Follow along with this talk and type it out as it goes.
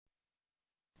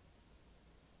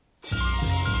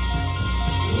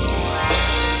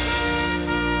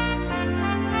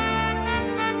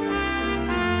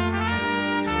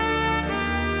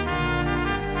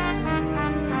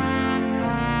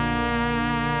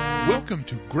Welcome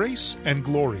to Grace and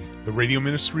Glory, the radio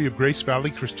ministry of Grace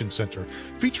Valley Christian Center,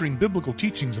 featuring biblical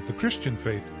teachings of the Christian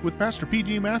faith with Pastor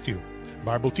P.G. Matthew,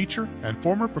 Bible teacher and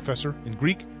former professor in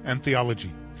Greek and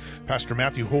theology. Pastor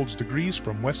Matthew holds degrees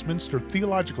from Westminster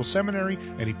Theological Seminary,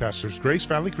 and he pastors Grace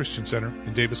Valley Christian Center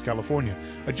in Davis, California,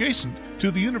 adjacent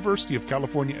to the University of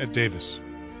California at Davis.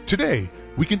 Today,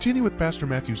 we continue with Pastor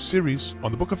Matthew's series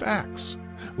on the book of Acts.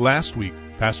 Last week,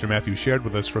 Pastor Matthew shared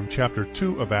with us from chapter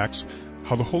 2 of Acts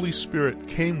how the Holy Spirit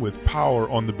came with power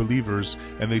on the believers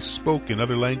and they spoke in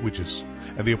other languages.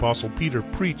 And the Apostle Peter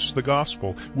preached the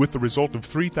gospel with the result of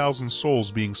 3,000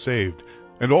 souls being saved.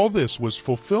 And all this was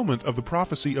fulfillment of the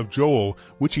prophecy of Joel,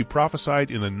 which he prophesied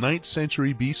in the 9th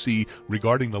century BC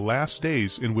regarding the last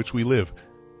days in which we live.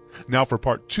 Now for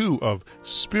part 2 of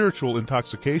Spiritual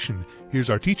Intoxication, here's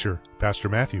our teacher, Pastor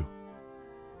Matthew.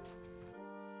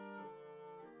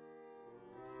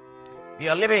 We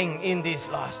are living in these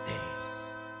last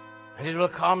days, and it will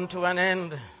come to an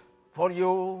end for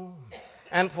you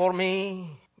and for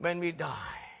me when we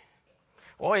die.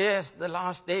 Oh yes, the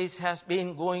last days has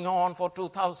been going on for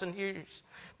 2,000 years,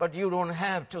 but you don't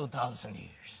have 2,000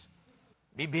 years.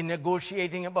 We've been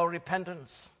negotiating about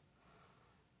repentance.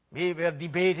 We were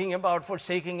debating about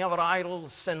forsaking our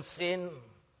idols and sin.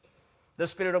 The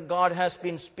Spirit of God has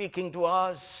been speaking to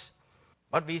us,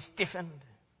 but we stiffened.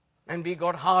 And we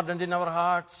got hardened in our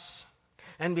hearts.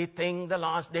 And we think the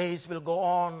last days will go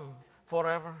on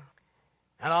forever.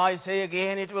 And I say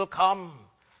again, it will come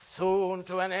soon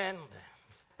to an end.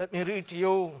 Let me read to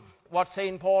you what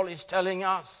St. Paul is telling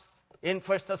us in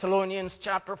 1 Thessalonians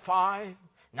chapter 5.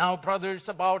 Now, brothers,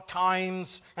 about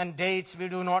times and dates we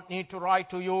do not need to write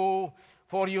to you,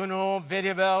 for you know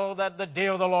very well that the day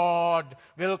of the Lord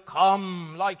will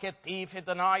come like a thief in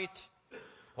the night.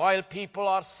 While people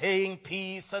are saying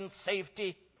peace and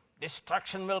safety,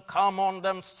 destruction will come on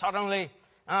them suddenly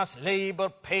as labor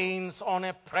pains on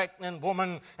a pregnant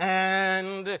woman,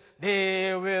 and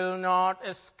they will not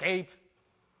escape.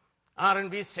 Aren't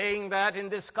we saying that in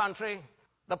this country?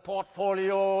 The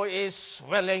portfolio is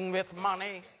swelling with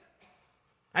money.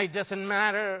 It doesn't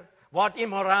matter what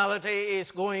immorality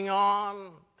is going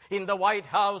on in the White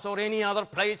House or any other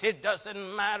place. It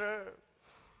doesn't matter.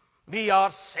 We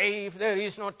are safe. There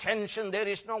is no tension. There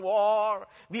is no war.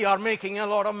 We are making a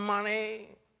lot of money.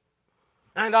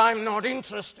 And I'm not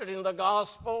interested in the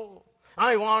gospel.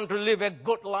 I want to live a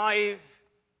good life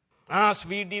as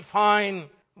we define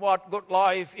what good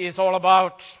life is all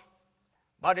about.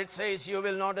 But it says you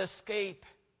will not escape.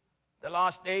 The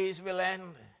last days will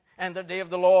end and the day of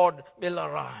the Lord will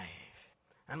arrive.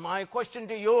 And my question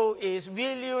to you is,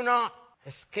 will you not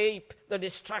escape the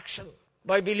destruction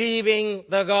by believing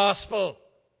the gospel,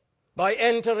 by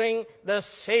entering the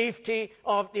safety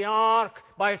of the ark,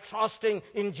 by trusting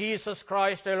in Jesus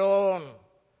Christ alone?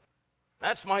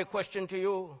 That's my question to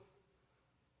you.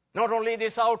 Not only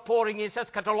this outpouring is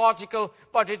eschatological,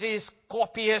 but it is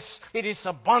copious, it is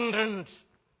abundant.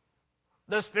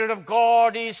 The Spirit of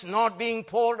God is not being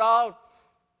poured out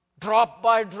drop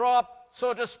by drop,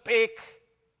 so to speak,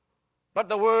 but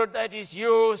the word that is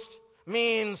used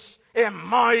means a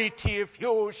mighty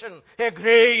effusion, a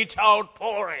great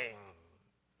outpouring.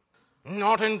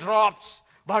 Not in drops,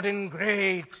 but in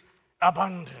great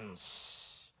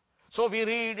abundance. So we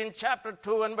read in chapter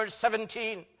 2 and verse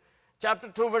 17, chapter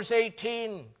 2 verse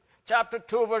 18, chapter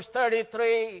 2 verse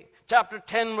 33, chapter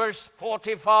 10 verse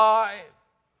 45.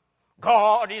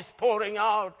 God is pouring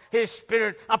out His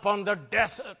Spirit upon the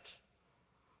desert,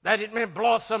 that it may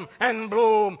blossom and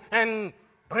bloom and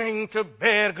bring to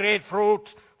bear great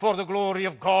fruit for the glory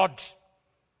of God.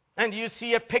 And you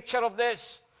see a picture of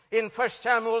this in 1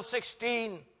 Samuel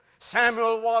 16.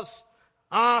 Samuel was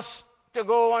asked to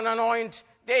go and anoint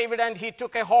David, and he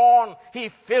took a horn, he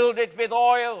filled it with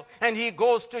oil, and he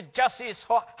goes to Jesse's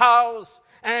house,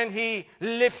 and he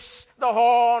lifts the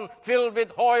horn filled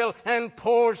with oil and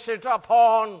pours it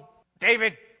upon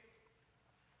David.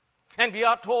 And we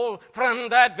are told from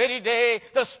that very day,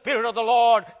 the Spirit of the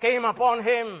Lord came upon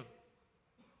him.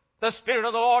 The Spirit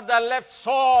of the Lord that left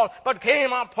Saul, but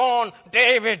came upon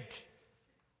David,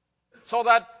 so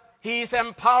that he is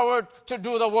empowered to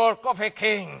do the work of a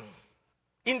king.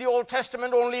 In the Old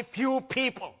Testament, only few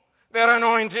people were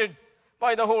anointed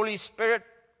by the Holy Spirit.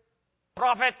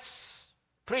 Prophets,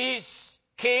 priests,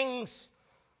 kings,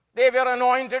 they were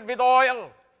anointed with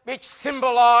oil, which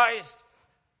symbolized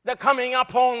the coming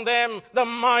upon them, the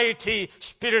mighty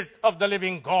Spirit of the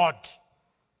living God.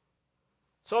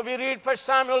 So we read 1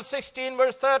 Samuel 16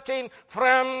 verse 13,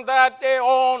 from that day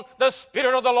on, the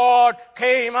Spirit of the Lord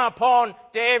came upon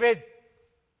David.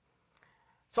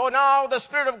 So now the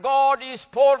Spirit of God is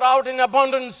poured out in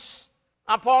abundance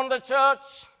upon the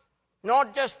church.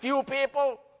 Not just few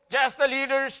people, just the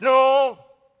leaders. No.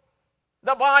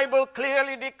 The Bible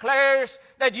clearly declares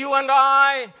that you and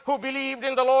I, who believed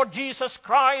in the Lord Jesus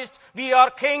Christ, we are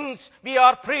kings, we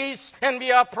are priests, and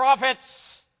we are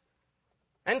prophets.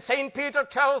 And St. Peter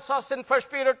tells us in 1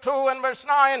 Peter 2 and verse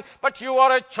 9, but you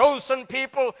are a chosen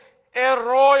people, a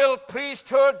royal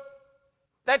priesthood,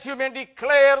 that you may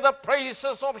declare the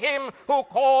praises of him who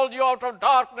called you out of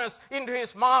darkness into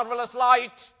his marvelous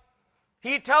light.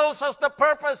 He tells us the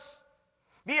purpose.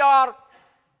 We are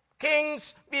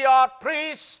kings, we are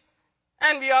priests,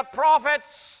 and we are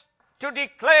prophets to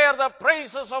declare the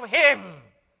praises of him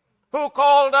who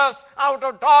called us out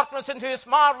of darkness into his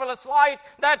marvelous light.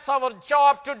 That's our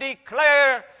job, to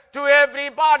declare to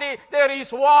everybody there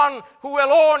is one who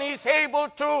alone is able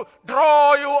to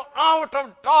draw you out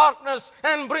of darkness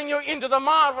and bring you into the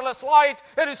marvelous light.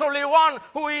 There is only one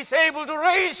who is able to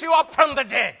raise you up from the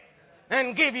dead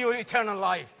and give you eternal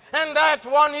life. And that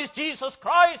one is Jesus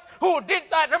Christ, who did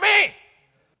that to me.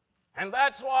 And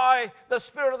that's why the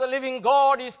Spirit of the living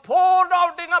God is poured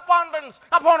out in abundance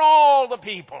upon all the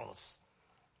peoples.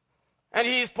 And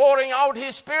he is pouring out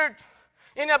his Spirit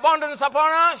in abundance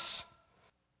upon us,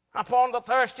 upon the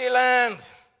thirsty land.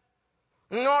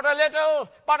 Not a little,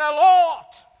 but a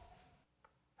lot.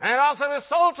 And as a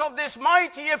result of this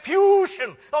mighty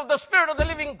effusion of the Spirit of the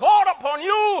living God upon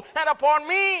you and upon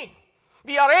me,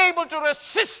 we are able to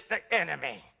resist the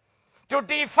enemy, to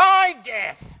defy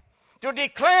death, to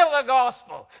declare the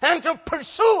gospel, and to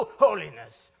pursue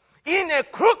holiness in a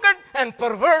crooked and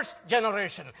perverse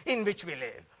generation in which we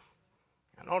live.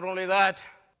 And not only that,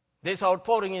 this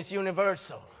outpouring is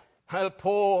universal. I'll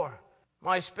pour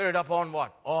my Spirit upon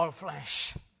what? All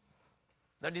flesh.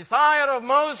 The desire of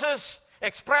Moses,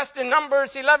 expressed in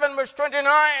Numbers 11 verse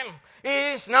 29,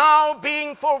 is now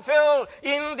being fulfilled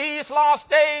in these last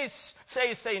days,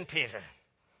 says St. Peter.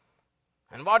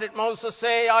 And what did Moses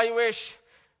say? I wish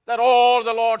that all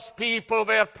the Lord's people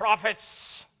were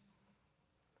prophets,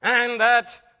 and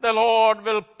that the Lord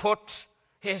will put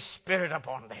his Spirit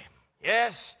upon them.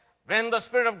 Yes, when the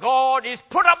Spirit of God is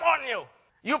put upon you,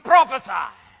 you prophesy.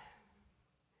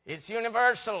 It's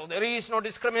universal. There is no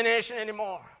discrimination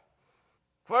anymore.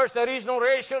 First, there is no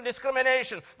racial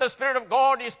discrimination. The Spirit of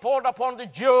God is poured upon the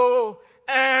Jew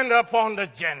and upon the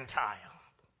Gentile.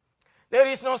 There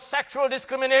is no sexual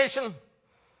discrimination.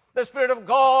 The Spirit of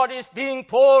God is being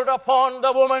poured upon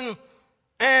the woman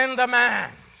and the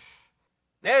man.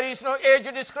 There is no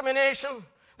age discrimination.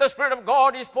 The Spirit of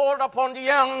God is poured upon the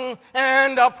young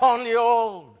and upon the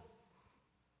old.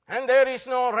 And there is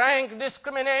no rank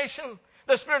discrimination.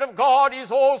 The Spirit of God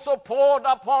is also poured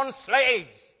upon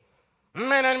slaves,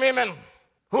 men and women,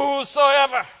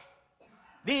 whosoever.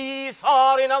 These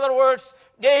are, in other words,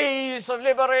 days of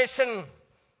liberation.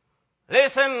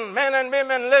 Listen, men and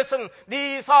women, listen.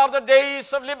 These are the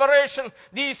days of liberation.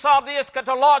 These are the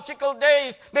eschatological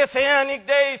days, messianic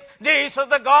days, days of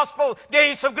the gospel,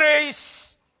 days of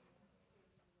grace.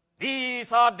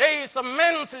 These are days of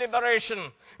men's liberation,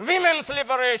 women's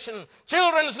liberation,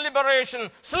 children's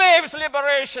liberation, slaves'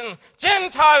 liberation,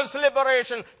 Gentiles'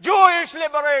 liberation, Jewish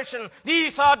liberation.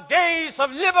 These are days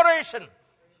of liberation.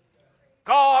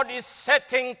 God is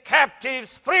setting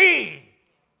captives free.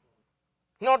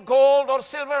 Not gold or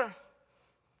silver,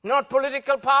 not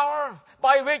political power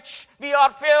by which we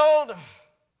are filled,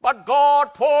 but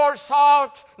God pours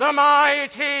out the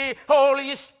mighty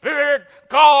Holy Spirit,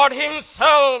 God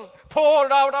himself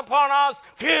poured out upon us,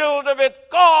 filled with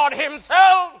God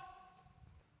himself.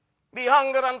 We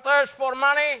hunger and thirst for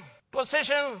money,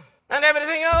 position, and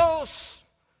everything else.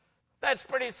 That's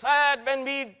pretty sad when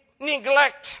we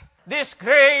neglect this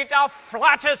great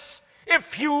afflatus,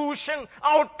 effusion,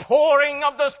 outpouring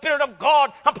of the Spirit of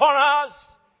God upon us.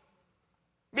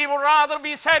 We would rather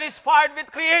be satisfied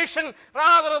with creation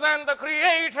rather than the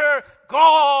Creator,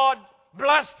 God,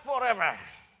 blessed forever.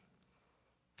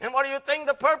 And what do you think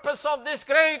the purpose of this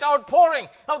great outpouring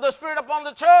of the Spirit upon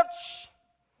the church?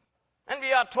 And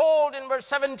we are told in verse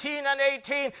 17 and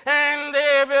 18, and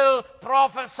they will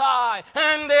prophesy,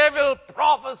 and they will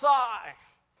prophesy.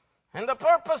 And the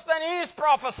purpose then is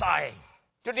prophesying,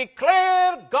 to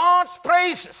declare God's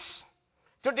praises,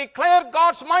 to declare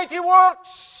God's mighty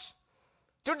works,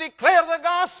 to declare the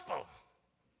gospel.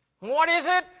 What is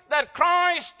it? That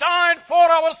Christ died for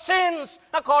our sins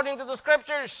according to the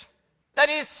Scriptures. That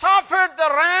he suffered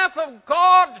the wrath of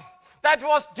God that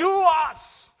was due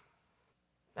us.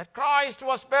 That Christ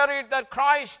was buried, that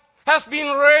Christ has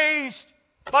been raised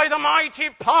by the mighty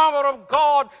power of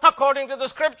God according to the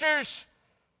Scriptures.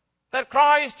 That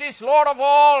Christ is Lord of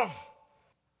all.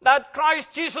 That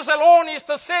Christ Jesus alone is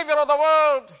the Savior of the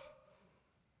world.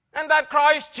 and that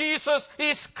Christ Jesus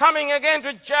is coming again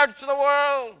to judge the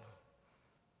world.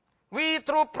 We,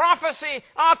 through prophecy,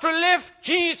 are to lift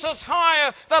Jesus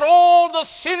higher, that all the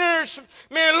sinners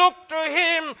may look to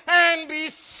him and be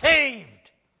saved.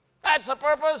 That's the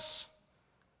purpose.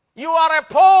 You are a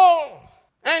pole,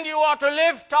 and you are to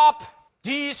lift up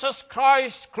Jesus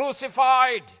Christ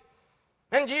crucified.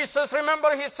 And Jesus,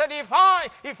 remember, he said, if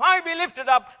I be lifted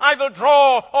up, I will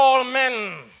draw all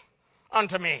men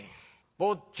unto me,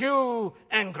 both Jew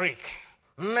and Greek,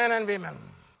 men and women,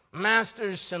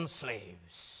 masters and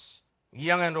slaves,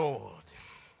 young and old.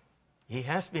 He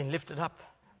has been lifted up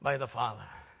by the Father,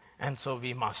 and so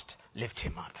we must lift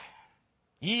him up.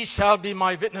 Ye shall be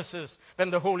my witnesses when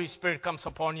the Holy Spirit comes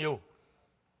upon you.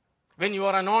 When you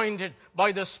are anointed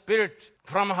by the Spirit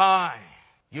from high,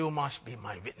 you must be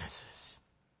my witnesses.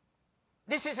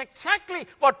 This is exactly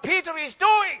what Peter is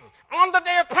doing on the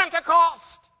day of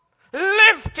Pentecost,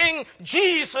 lifting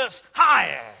Jesus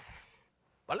higher.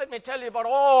 But let me tell you about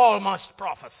all must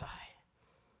prophesy.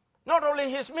 Not only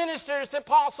his ministers,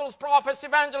 apostles, prophets,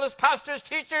 evangelists, pastors,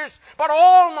 teachers, but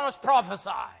all must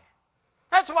prophesy.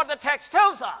 That's what the text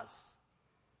tells us.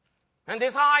 And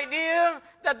this idea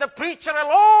that the preacher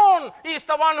alone is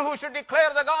the one who should declare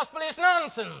the gospel is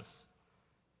nonsense.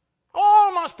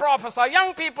 All must prophesy.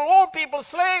 Young people, old people,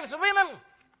 slaves, women.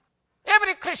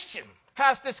 Every Christian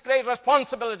has this great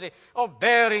responsibility of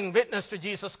bearing witness to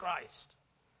Jesus Christ.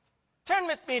 Turn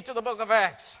with me to the book of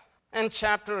Acts and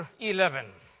chapter 11.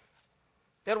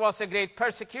 There was a great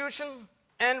persecution,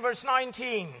 and verse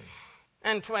 19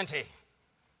 and 20.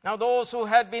 Now those who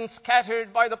had been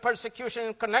scattered by the persecution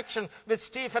in connection with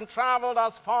Stephen traveled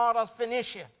as far as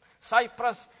Phoenicia,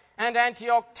 Cyprus, and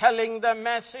Antioch, telling the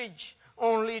message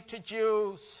only to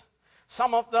Jews.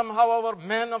 Some of them, however,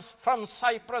 men from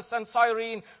Cyprus and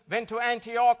Cyrene, went to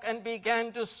Antioch and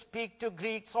began to speak to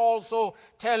Greeks also,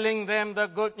 telling them the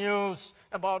good news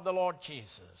about the Lord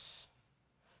Jesus.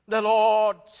 The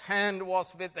Lord's hand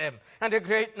was with them, and a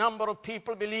great number of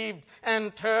people believed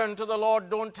and turned to the Lord.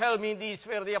 Don't tell me these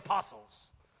were the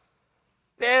apostles.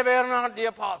 They were not the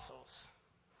apostles.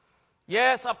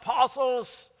 Yes,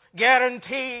 apostles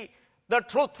guarantee the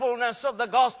truthfulness of the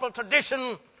gospel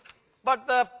tradition, but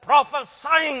the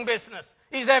prophesying business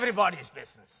is everybody's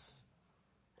business.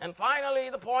 And finally,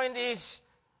 the point is,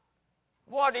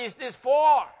 what is this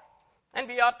for? And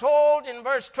we are told in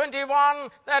verse 21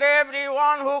 that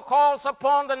everyone who calls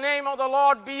upon the name of the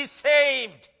Lord be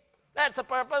saved. That's the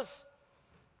purpose.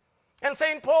 And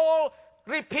St. Paul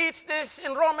repeats this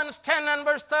in Romans 10 and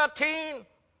verse 13,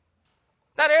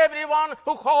 that everyone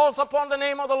who calls upon the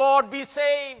name of the Lord be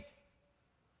saved.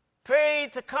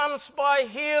 Faith comes by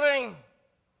hearing.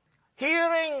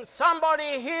 Hearing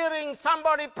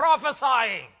somebody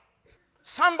prophesying.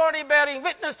 Somebody bearing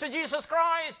witness to Jesus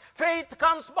Christ. Faith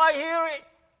comes by hearing.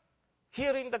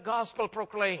 Hearing the gospel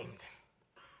proclaimed.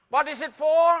 What is it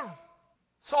for?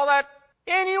 So that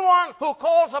anyone who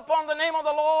calls upon the name of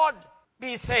the Lord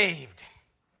be saved.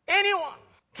 Anyone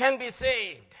can be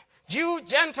saved. Jew,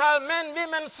 Gentile, men,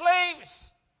 women,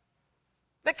 slaves.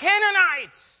 The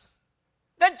Canaanites.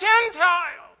 The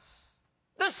Gentiles.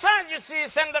 The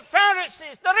Sadducees and the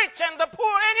Pharisees. The rich and the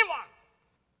poor. Anyone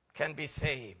can be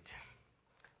saved.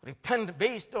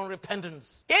 Based on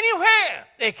repentance. Anywhere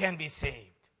they can be saved.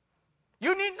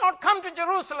 You need not come to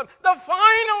Jerusalem. The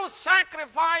final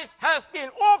sacrifice has been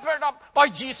offered up by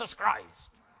Jesus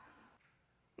Christ.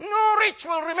 No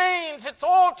ritual remains. It's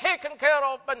all taken care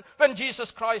of when Jesus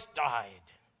Christ died.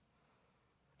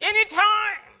 Anytime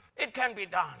it can be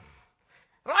done.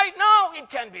 Right now it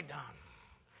can be done.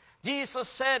 Jesus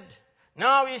said,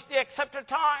 now is the accepted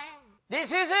time.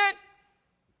 This is it.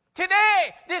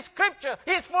 Today, this scripture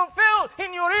is fulfilled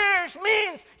in your ears,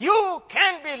 means you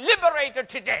can be liberated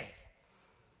today.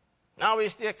 Now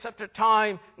is the accepted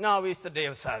time. Now is the day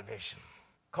of salvation.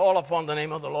 Call upon the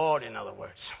name of the Lord, in other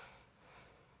words.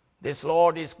 This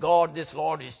Lord is God. This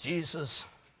Lord is Jesus.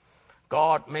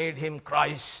 God made him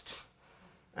Christ,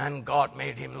 and God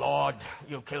made him Lord.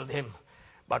 You killed him,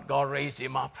 but God raised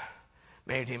him up,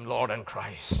 made him Lord and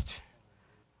Christ.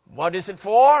 What is it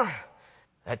for?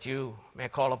 That you may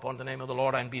call upon the name of the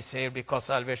Lord and be saved, because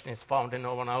salvation is found in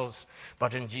no one else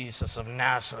but in Jesus of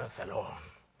Nazareth alone.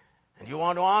 And you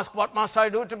want to ask, what must I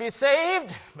do to be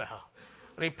saved? Well,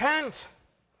 repent.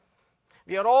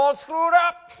 We are all screwed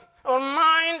up. Our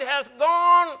mind has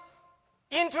gone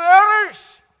into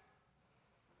errors.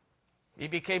 We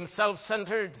became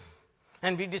self-centered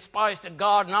and we despised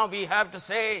God. Now we have to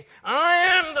say,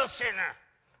 I am the sinner.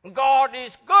 God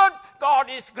is good, God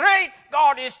is great,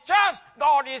 God is just,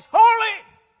 God is holy,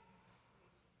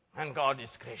 and God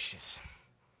is gracious.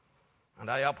 And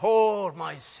I abhor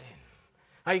my sin.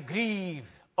 I grieve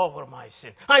over my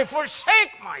sin. I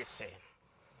forsake my sin.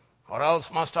 Or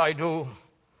else must I do?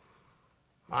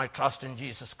 I trust in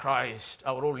Jesus Christ,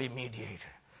 our only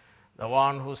mediator, the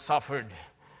one who suffered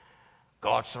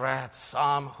God's wrath,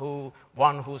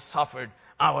 one who suffered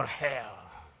our hell.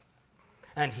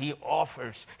 And he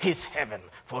offers his heaven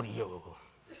for you.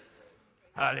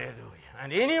 Hallelujah.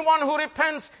 And anyone who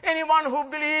repents, anyone who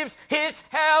believes, his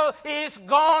hell is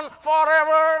gone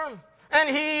forever. And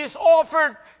he is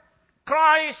offered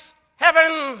Christ's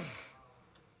heaven,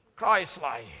 Christ's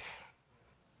life.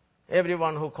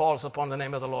 Everyone who calls upon the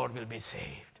name of the Lord will be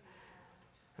saved.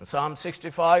 And Psalm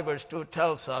 65 verse 2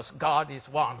 tells us God is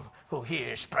one who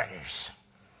hears prayers.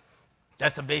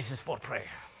 That's the basis for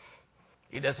prayer.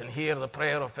 He doesn't hear the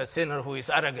prayer of a sinner who is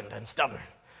arrogant and stubborn,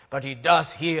 but he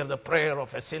does hear the prayer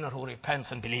of a sinner who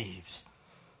repents and believes.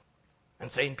 And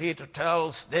St. Peter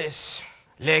tells this,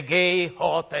 Lege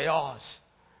ho theos.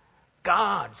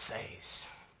 God says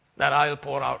that I'll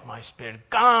pour out my Spirit.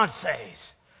 God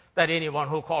says that anyone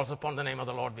who calls upon the name of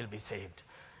the Lord will be saved.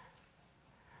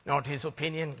 Not his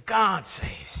opinion. God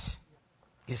says.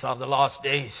 These are the last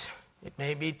days. It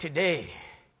may be today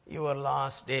your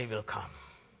last day will come.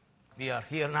 We are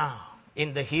here now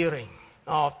in the hearing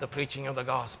of the preaching of the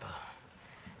gospel.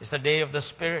 It's the day of the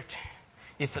Spirit.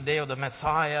 It's the day of the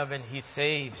Messiah when he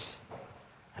saves.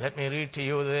 And let me read to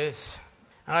you this.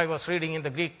 And I was reading in the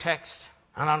Greek text,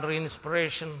 and under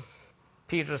inspiration,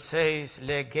 Peter says,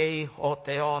 Lege ho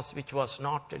theos, which was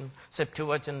not in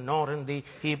Septuagint nor in the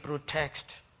Hebrew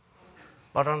text.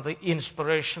 But under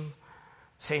inspiration,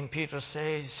 St. Peter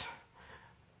says,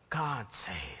 God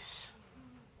says.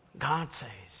 God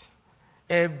says.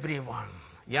 Everyone,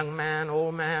 young man,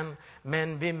 old man,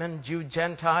 men, women, Jew,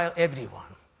 Gentile,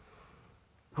 everyone.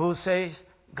 Who says?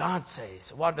 God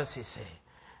says. What does he say?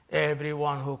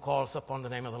 Everyone who calls upon the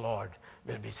name of the Lord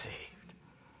will be saved.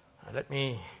 Now let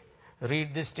me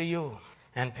read this to you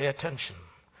and pay attention.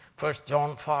 1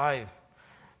 John 5,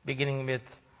 beginning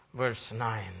with verse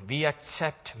 9. We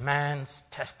accept man's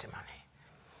testimony.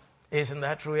 Isn't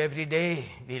that true? Every day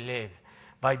we live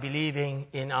by believing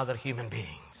in other human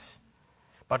beings.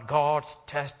 But God's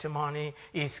testimony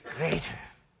is greater.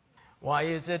 Why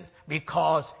is it?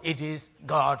 Because it is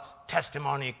God's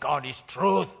testimony. God is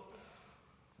truth.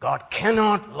 God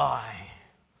cannot lie.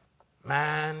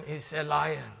 Man is a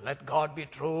liar. Let God be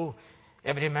true.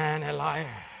 Every man a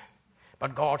liar.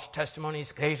 But God's testimony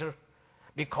is greater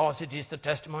because it is the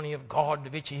testimony of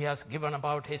God which he has given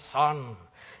about his Son.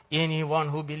 Anyone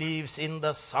who believes in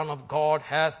the Son of God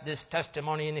has this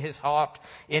testimony in his heart.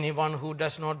 Anyone who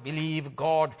does not believe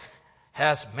God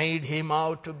has made him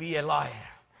out to be a liar.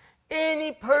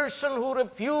 Any person who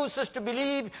refuses to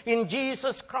believe in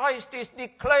Jesus Christ is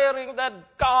declaring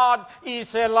that God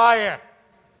is a liar.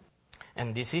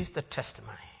 And this is the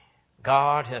testimony.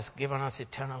 God has given us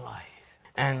eternal life.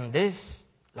 And this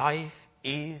life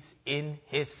is in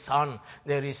his Son.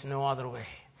 There is no other way.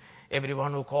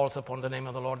 Everyone who calls upon the name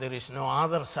of the Lord, there is no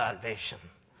other salvation.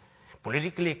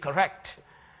 Politically correct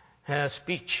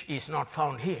speech is not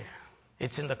found here.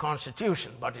 It's in the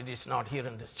Constitution, but it is not here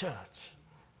in this church.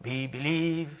 We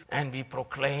believe and we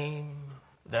proclaim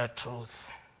the truth.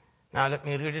 Now let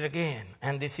me read it again.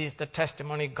 And this is the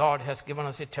testimony: God has given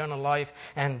us eternal life,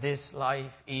 and this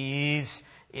life is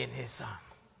in his Son.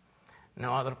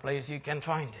 No other place you can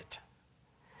find it.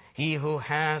 He who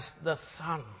has the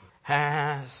Son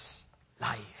has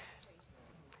life.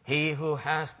 He who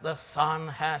has the Son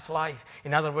has life.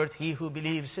 In other words, he who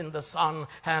believes in the Son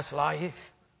has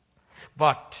life.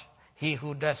 But he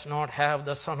who does not have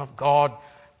the Son of God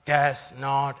does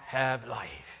not have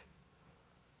life.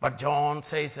 But John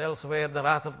says elsewhere, the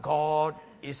wrath of God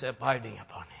is abiding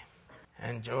upon him.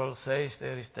 And Joel says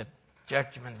there is the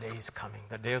judgment day is coming.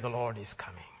 The day of the Lord is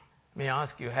coming. May I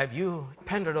ask you, have you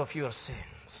repented of your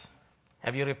sins?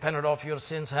 Have you repented of your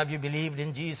sins? Have you believed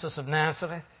in Jesus of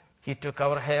Nazareth? He took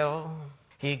our hell.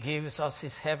 He gives us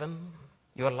his heaven.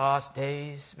 Your last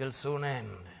days will soon end.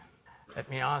 Let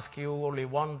me ask you, only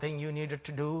one thing you needed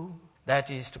to do.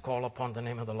 That is to call upon the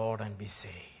name of the Lord and be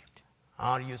saved.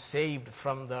 Are you saved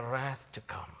from the wrath to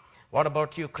come? What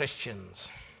about you Christians?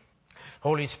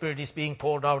 Holy Spirit is being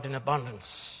poured out in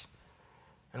abundance.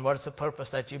 And what is the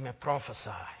purpose? That you may prophesy.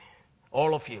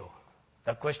 All of you.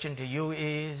 The question to you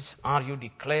is, are you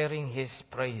declaring his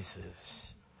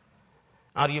praises?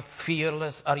 Are you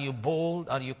fearless? Are you bold?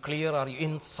 Are you clear? Are you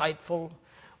insightful?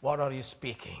 What are you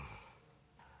speaking?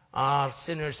 Are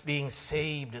sinners being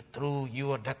saved through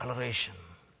your declaration?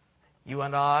 You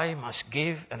and I must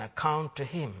give an account to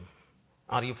him.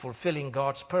 Are you fulfilling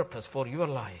God's purpose for your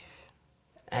life?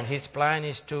 And his plan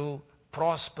is to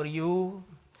prosper you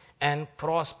and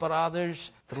prosper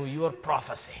others through your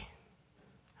prophecy.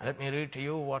 Let me read to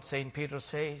you what St. Peter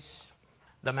says,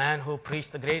 the man who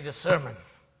preached the greatest sermon.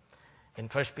 In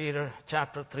 1 Peter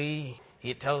chapter 3,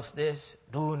 he tells this,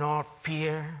 do not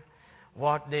fear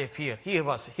what they fear. Here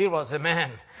was a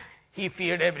man. He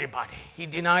feared everybody. He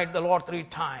denied the Lord 3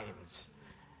 times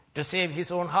to save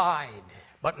his own hide.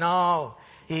 But now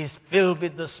he is filled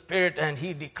with the Spirit and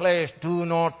he declares, do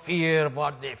not fear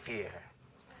what they fear.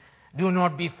 Do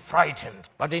not be frightened,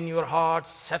 but in your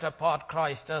hearts set apart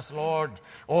Christ as Lord.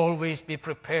 Always be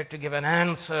prepared to give an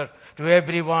answer to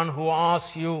everyone who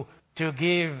asks you to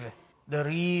give the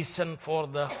reason for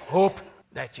the hope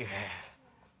that you have.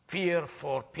 Fear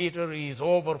for Peter is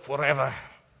over forever.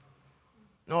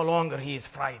 No longer he is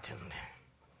frightened.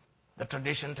 The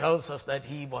tradition tells us that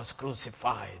he was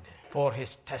crucified for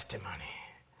his testimony.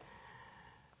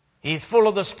 He is full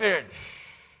of the Spirit.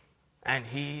 And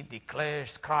he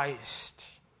declares Christ.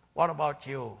 What about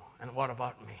you and what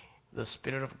about me? The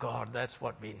Spirit of God, that's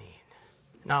what we need.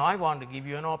 Now I want to give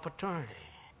you an opportunity.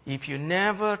 If you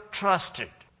never trusted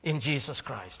in Jesus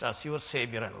Christ as your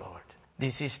Savior and Lord,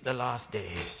 this is the last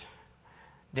days.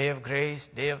 Day of grace,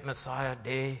 day of Messiah,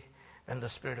 day when the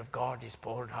Spirit of God is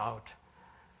poured out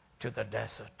to the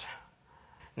desert.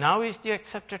 Now is the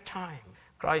accepted time.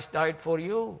 Christ died for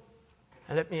you.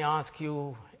 And let me ask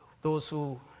you, those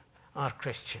who are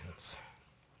Christians,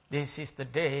 this is the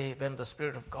day when the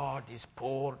Spirit of God is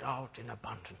poured out in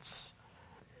abundance.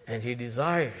 And He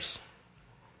desires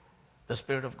the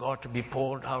Spirit of God to be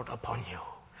poured out upon you.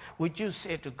 Would you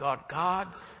say to God, God,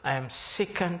 I am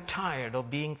sick and tired of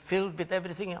being filled with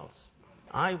everything else.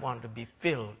 I want to be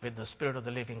filled with the Spirit of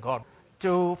the living God.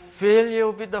 To fill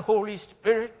you with the Holy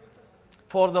Spirit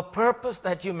for the purpose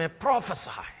that you may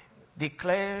prophesy.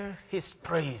 Declare His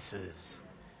praises.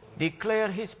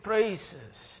 Declare His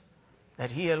praises, that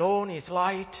He alone is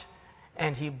light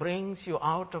and He brings you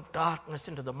out of darkness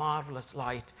into the marvelous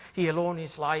light. He alone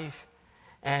is life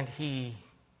and He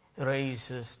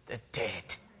raises the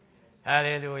dead.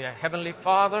 Hallelujah. Heavenly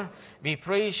Father, we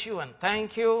praise You and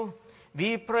thank You.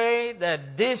 We pray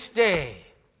that this day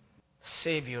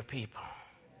save Your people.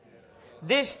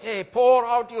 This day pour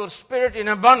out Your Spirit in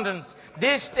abundance.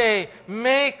 This day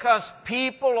make us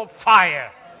people of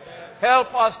fire.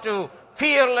 Help us to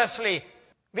fearlessly,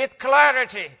 with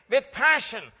clarity, with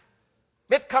passion,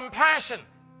 with compassion,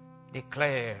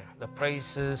 declare the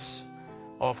praises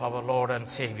of our Lord and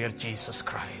Savior Jesus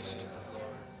Christ.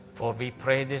 For we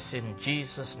pray this in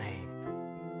Jesus' name.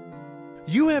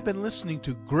 You have been listening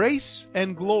to Grace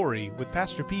and Glory with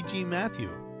Pastor P.G.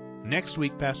 Matthew. Next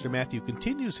week, Pastor Matthew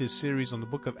continues his series on the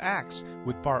book of Acts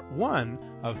with part 1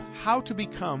 of How to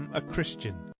Become a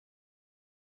Christian.